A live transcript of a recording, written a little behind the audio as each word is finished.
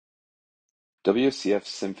WCF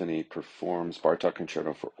Symphony performs Bartók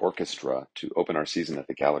Concerto for Orchestra to open our season at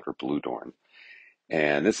the Gallagher Blue Dorn.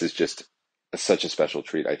 And this is just such a special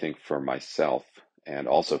treat, I think, for myself and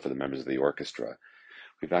also for the members of the orchestra.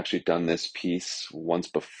 We've actually done this piece once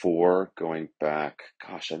before, going back,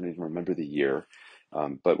 gosh, I don't even remember the year,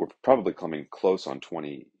 but we're probably coming close on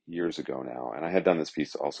 20 years ago now. And I had done this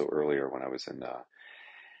piece also earlier when I was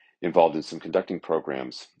involved in some conducting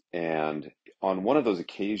programs. And on one of those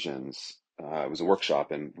occasions, it was a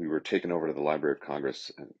workshop, and we were taken over to the Library of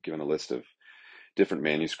Congress and given a list of different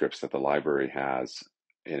manuscripts that the library has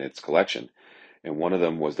in its collection. And one of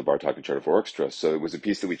them was the Bartók Concerto for Orchestra. So it was a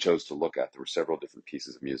piece that we chose to look at. There were several different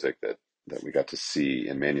pieces of music that we got to see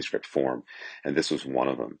in manuscript form, and this was one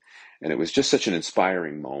of them. And it was just such an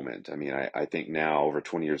inspiring moment. I mean, I think now, over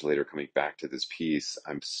 20 years later, coming back to this piece,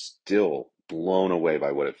 I'm still blown away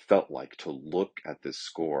by what it felt like to look at this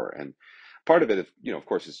score. And part of it, of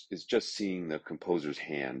course, is just seeing the composer's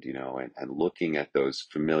hand, and looking at those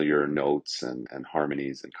familiar notes and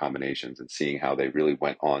harmonies and combinations and seeing how they really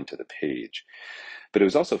went on to the page. But it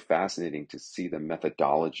was also fascinating to see the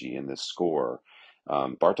methodology in this score.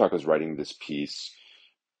 Bartók was writing this piece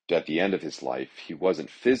at the end of his life. He wasn't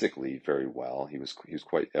physically very well. He was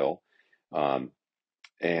quite ill, and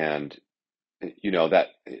that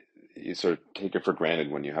you sort of take it for granted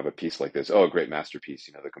when you have a piece like this. Oh, a great masterpiece.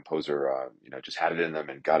 The composer, just had it in them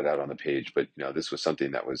and got it out on the page. But this was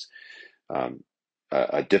something that was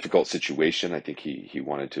a difficult situation. I think he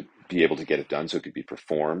wanted to be able to get it done so it could be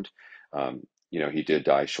performed. He did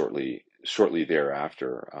die shortly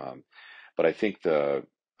thereafter. But I think the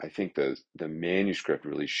manuscript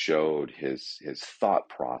really showed his thought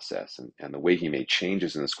process, and the way he made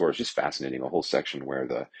changes in the score is just fascinating. A whole section where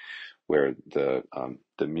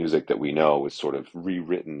the music that we know was sort of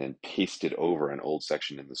rewritten and pasted over an old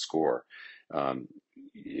section in the score.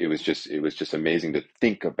 It was just amazing to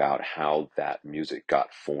think about how that music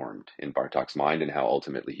got formed in Bartók's mind and how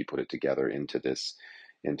ultimately he put it together into this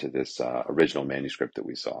original manuscript that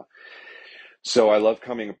we saw. So I love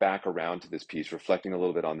coming back around to this piece, reflecting a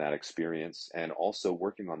little bit on that experience, and also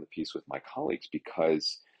working on the piece with my colleagues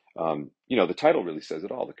because, the title really says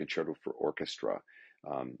it all, the Concerto for Orchestra.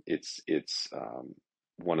 It's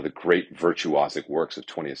one of the great virtuosic works of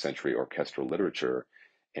 20th century orchestral literature,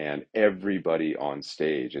 and everybody on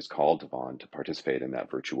stage is called upon to participate in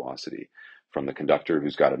that virtuosity, from the conductor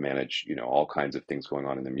who's got to manage, all kinds of things going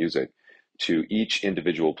on in the music, to each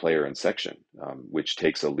individual player and section, which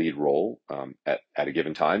takes a lead role at a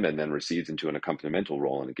given time and then recedes into an accompanimental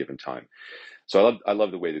role in a given time. So I love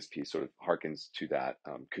the way this piece sort of harkens to that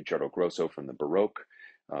concerto grosso from the Baroque,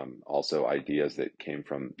 also ideas that came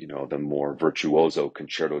from the more virtuoso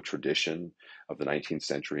concerto tradition of the 19th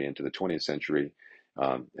century into the 20th century,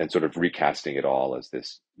 and sort of recasting it all as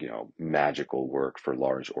this magical work for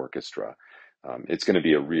large orchestra. It's going to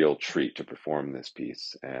be a real treat to perform this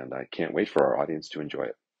piece, and I can't wait for our audience to enjoy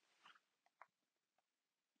it.